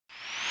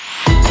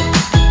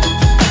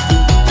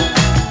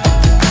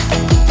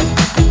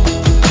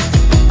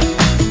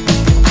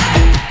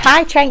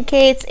Hi Trent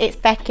Kids, it's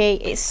Becky.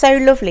 It's so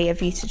lovely of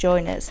you to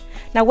join us.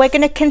 Now we're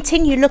going to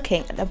continue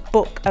looking at the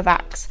book of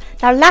Acts.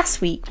 Now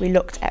last week we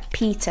looked at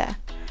Peter,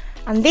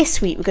 and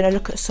this week we're going to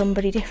look at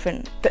somebody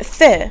different. But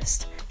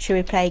first, shall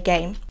we play a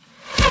game?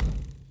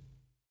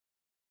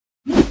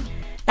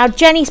 Now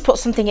Jenny's put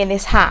something in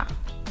this hat,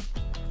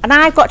 and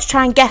I've got to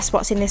try and guess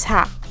what's in this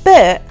hat.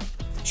 But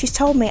she's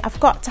told me I've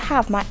got to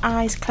have my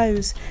eyes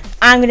closed.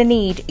 I'm going to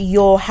need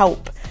your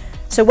help.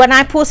 So when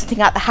I pull something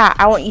out the hat,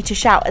 I want you to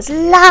shout as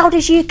loud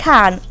as you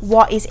can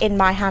what is in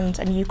my hand,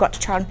 and you've got to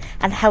try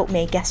and help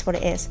me guess what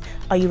it is.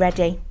 Are you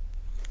ready?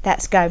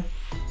 Let's go.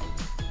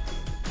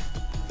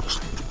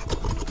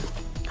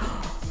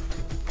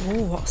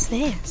 Oh, what's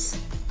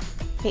this?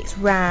 It's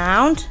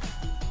round.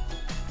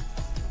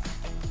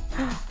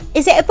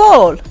 Is it a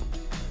ball?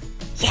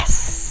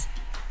 Yes!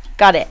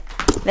 Got it.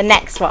 The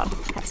next one.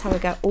 Let's have a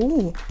go.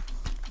 Ooh.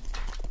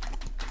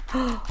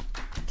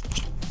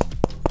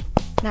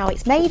 Now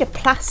it's made of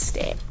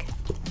plastic.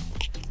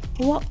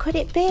 What could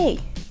it be?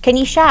 Can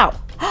you shout?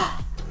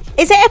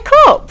 Is it a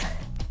cup?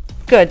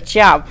 Good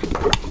job.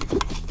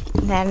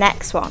 And then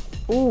next one.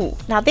 Ooh,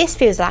 now this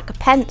feels like a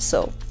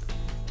pencil,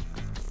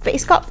 but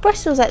it's got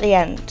bristles at the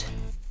end.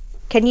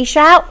 Can you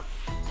shout?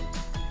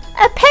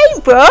 A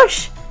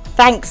paintbrush?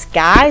 Thanks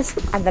guys.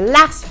 And the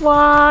last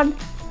one.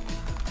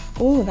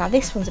 Ooh, now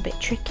this one's a bit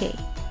tricky.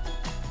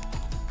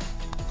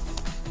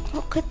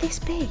 What could this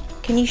be?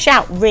 Can you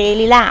shout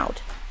really loud?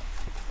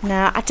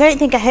 No, I don't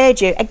think I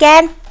heard you.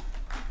 Again?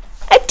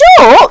 A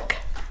duck?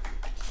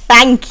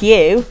 Thank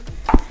you.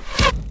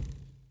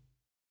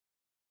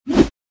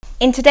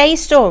 In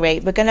today's story,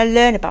 we're going to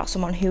learn about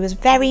someone who was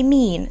very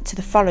mean to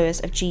the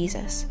followers of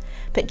Jesus.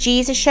 But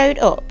Jesus showed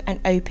up and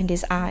opened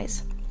his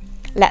eyes.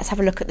 Let's have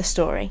a look at the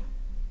story.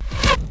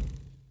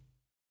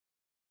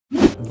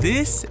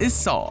 This is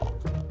Saul.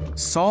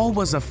 Saul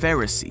was a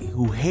Pharisee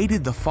who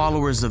hated the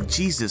followers of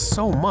Jesus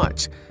so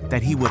much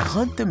that he would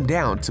hunt them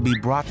down to be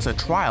brought to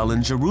trial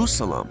in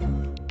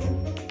Jerusalem.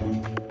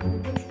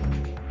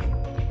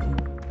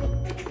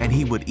 And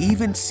he would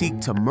even seek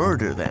to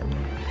murder them.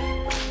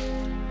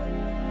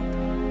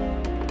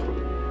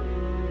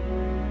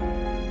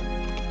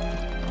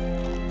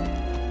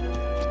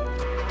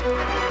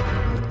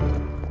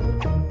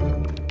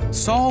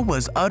 Saul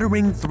was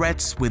uttering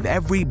threats with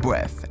every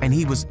breath, and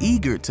he was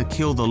eager to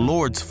kill the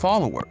Lord's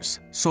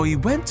followers. So he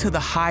went to the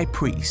high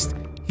priest.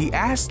 He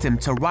asked him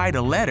to write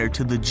a letter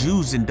to the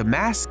Jews in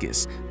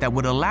Damascus that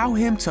would allow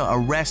him to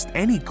arrest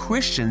any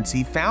Christians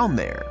he found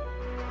there.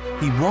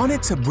 He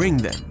wanted to bring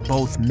them,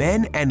 both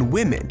men and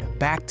women,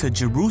 back to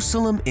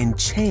Jerusalem in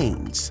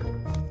chains.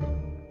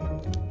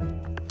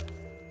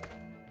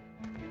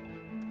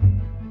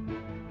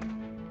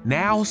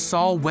 Now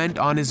Saul went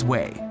on his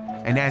way.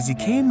 And as he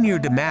came near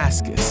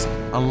Damascus,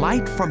 a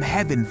light from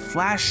heaven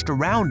flashed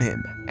around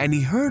him, and he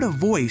heard a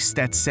voice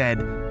that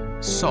said,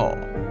 "Saul,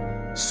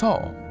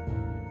 Saul,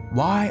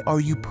 why are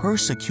you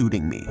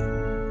persecuting me?"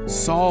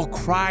 Saul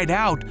cried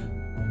out,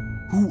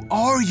 "Who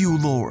are you,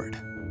 Lord?"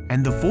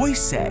 And the voice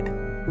said,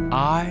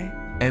 "I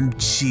am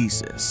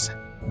Jesus.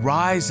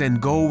 Rise and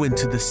go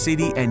into the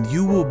city, and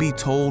you will be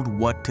told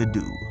what to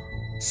do."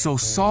 So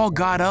Saul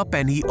got up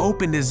and he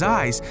opened his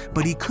eyes,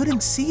 but he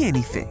couldn't see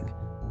anything.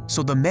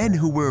 So the men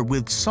who were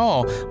with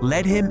Saul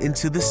led him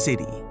into the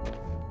city.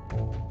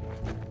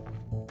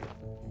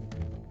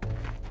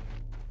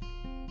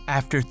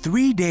 After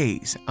 3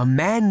 days, a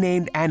man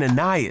named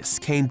Ananias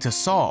came to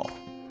Saul.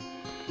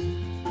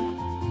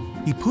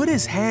 He put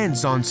his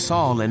hands on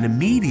Saul, and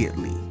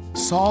immediately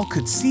Saul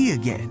could see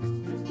again.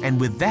 And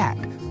with that,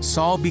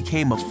 Saul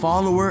became a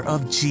follower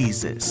of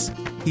Jesus.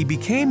 He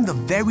became the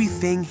very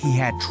thing he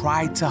had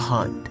tried to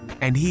hunt.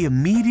 And he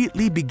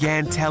immediately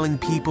began telling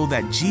people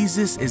that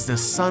Jesus is the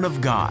Son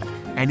of God,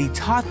 and he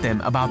taught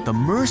them about the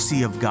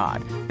mercy of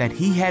God that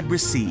he had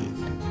received.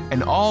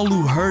 And all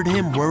who heard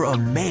him were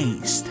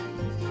amazed.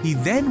 He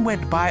then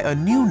went by a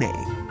new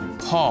name,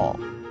 Paul,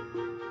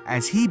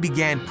 as he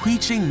began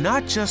preaching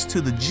not just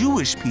to the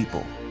Jewish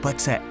people, but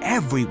to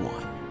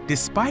everyone.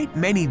 Despite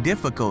many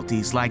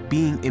difficulties like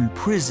being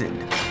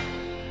imprisoned,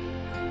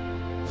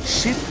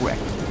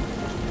 shipwrecked,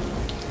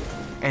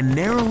 and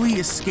narrowly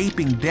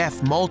escaping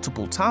death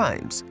multiple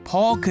times,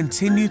 Paul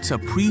continued to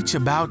preach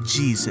about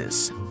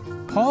Jesus.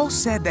 Paul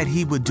said that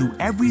he would do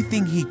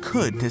everything he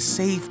could to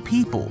save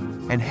people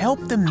and help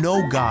them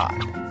know God.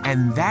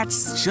 And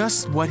that's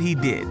just what he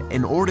did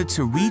in order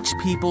to reach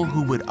people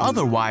who would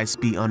otherwise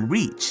be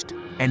unreached.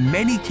 And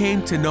many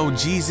came to know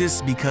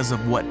Jesus because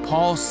of what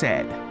Paul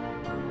said.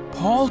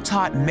 Paul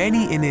taught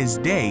many in his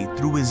day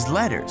through his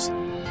letters,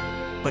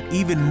 but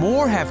even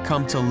more have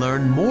come to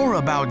learn more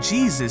about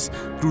Jesus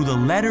through the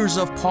letters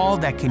of Paul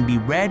that can be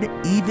read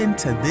even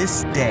to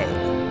this day.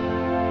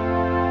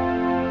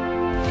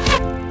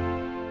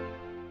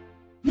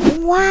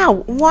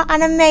 Wow, what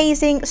an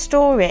amazing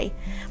story.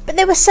 But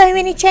there were so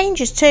many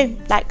changes too,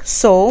 like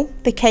Saul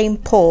became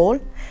Paul,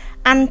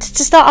 And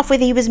to start off with,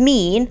 he was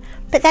mean,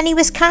 but then he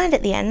was kind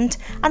at the end.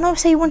 And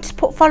also he wanted to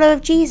put follower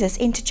of Jesus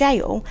into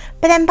jail,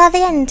 but then by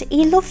the end,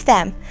 he loved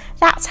them.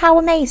 That's how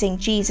amazing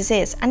Jesus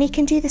is, and he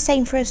can do the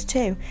same for us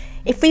too.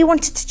 If we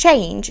wanted to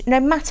change, no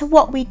matter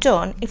what we've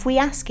done, if we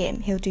ask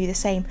him, he'll do the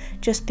same,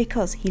 just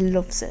because he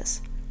loves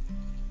us.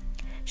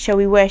 Shall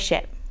we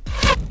worship?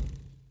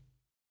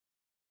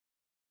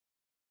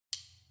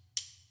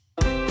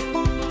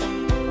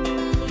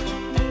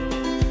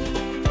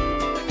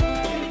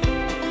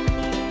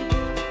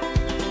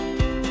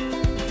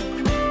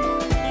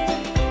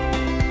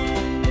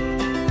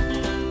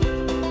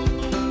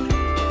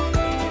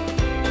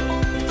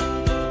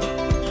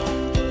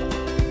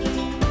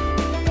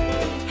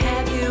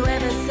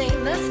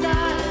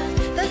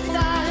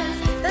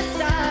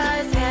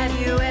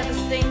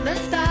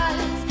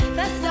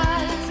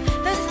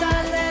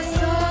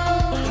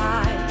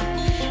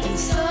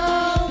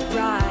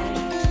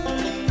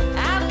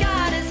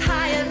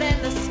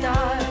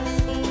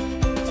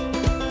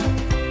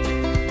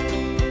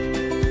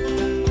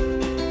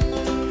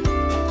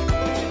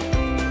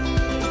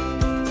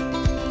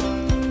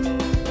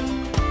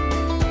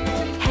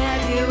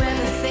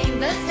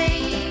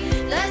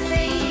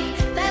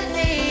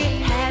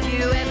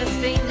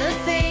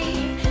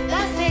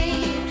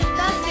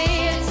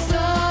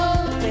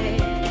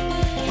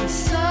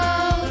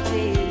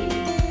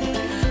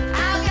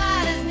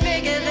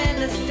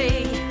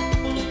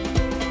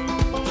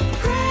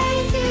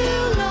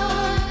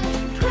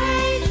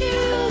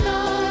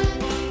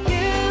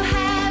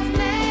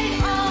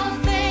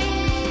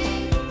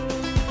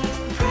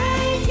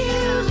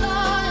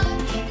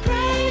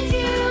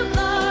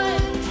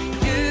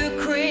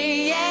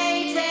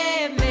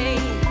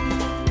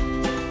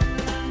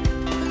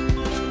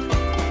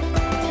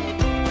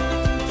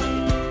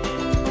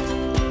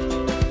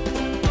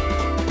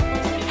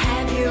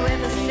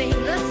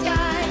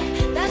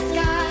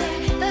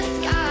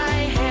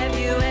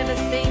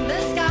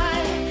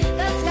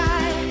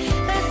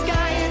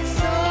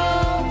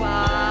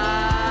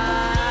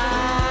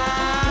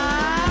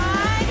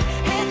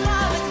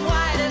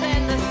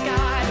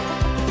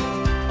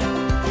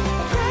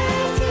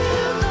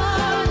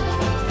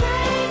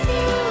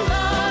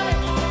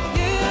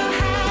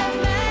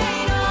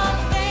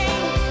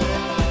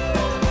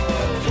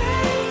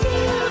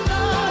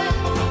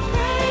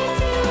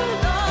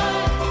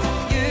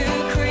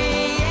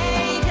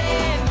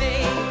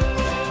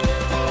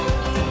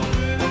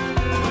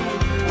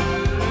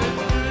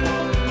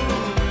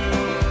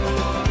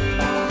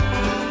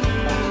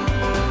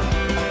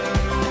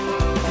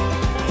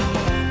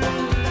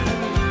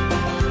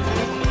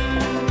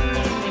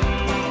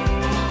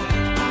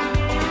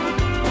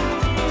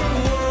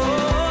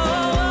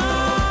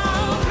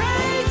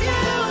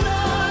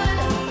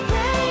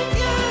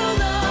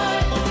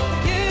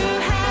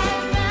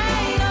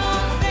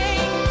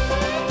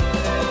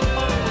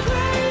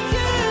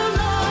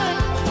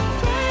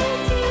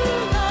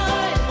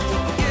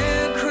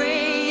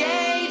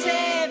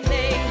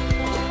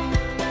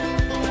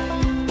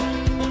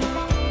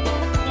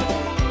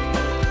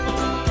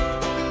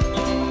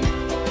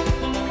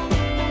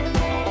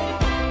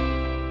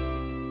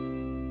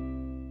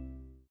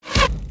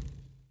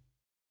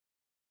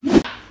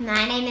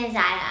 My name is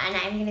Isla, and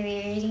I'm going to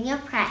be reading your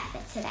prayer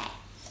for today.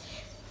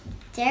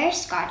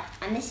 Dearest God,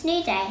 on this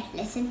new day,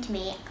 listen to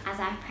me as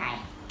I pray.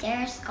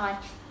 Dearest God,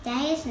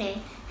 day is new.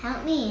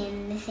 Help me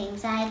in the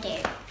things I do.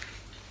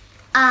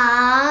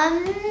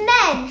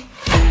 Amen.